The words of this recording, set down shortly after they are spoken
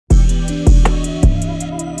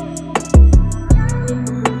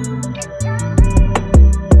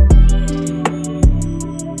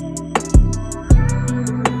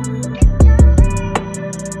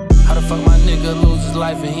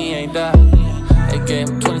They gave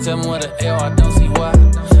him 27 with an L, I don't see why.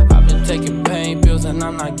 I've been taking pain pills and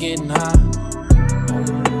I'm not getting high.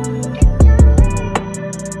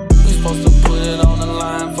 We supposed to put it on the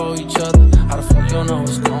line for each other. How the fuck you know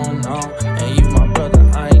what's going on? And you my brother,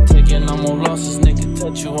 I ain't taking no more losses. Nigga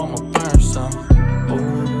touch you, I'ma burn some.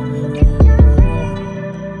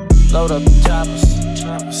 Load up the choppers.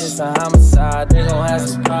 It's a homicide, they gon' have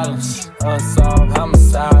some problems. Unsolved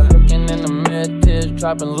homicide. Looking in the mirror, tears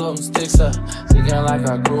dropping, little sticks up. Thinking like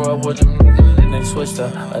I grew up with them niggas, then they switched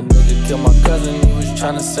up. A nigga killed my cousin, he was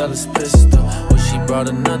tryna sell his pistol. Well, she brought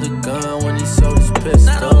another gun when he sold his pistol.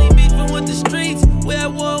 Not only beefing with the streets, we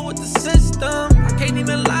at war with the system. I can't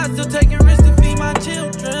even lie, still taking risks to feed my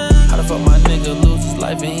children. How the fuck my nigga lose his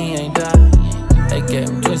life and he ain't died? They gave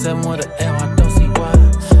him 27 with an L, I don't see why.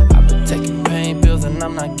 I've been taking pain pills and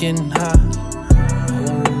I'm not getting high.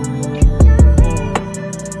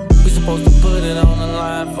 We supposed to put it on the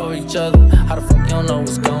line for each other. How the fuck you don't know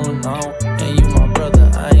what's going on? And you my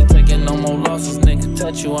brother, I ain't taking no more losses. Nigga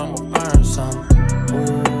touch you, I'ma burn some.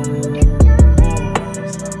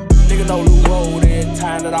 Nigga know Lou Road every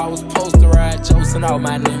time that I was supposed to ride. Josing all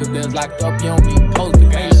my niggas that's locked up, you don't be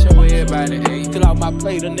posted. Can't show everybody, ayy. Fill out my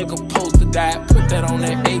plate, a nigga supposed to die. Put that on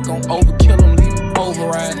that A, gon' overkill him, leave him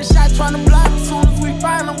override. The shot tryna block him, soon as we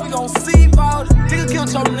find him, we gon' see ball. Nigga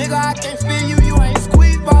killed your nigga, I can't feel you, you ain't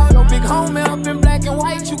squeeze ball. Your big homie up in black and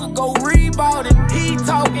white, you could go read about it. He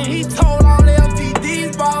talking, he told all the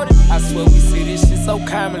LTDs about it. I swear we see this shit so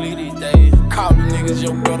commonly these days. Call the niggas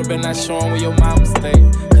your brother, but not showing where your mama stay.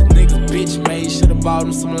 Cause nigga bitch made, should've bought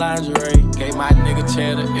him some lingerie. Gave my nigga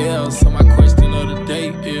chair to L, so my question of the day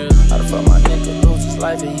is, how the fuck my nigga lose his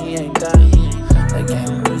life and he ain't died? They gave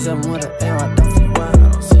him 37 with an L, I don't see why.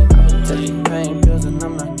 I've been taking pain pills and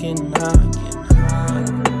I'm not getting high.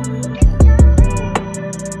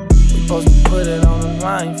 We supposed to put it on the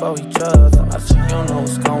line for each other. I think you don't know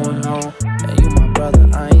what's going on. And you my brother,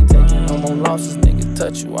 I ain't taking no more losses. Nigga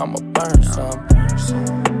touch you, I'ma burn some.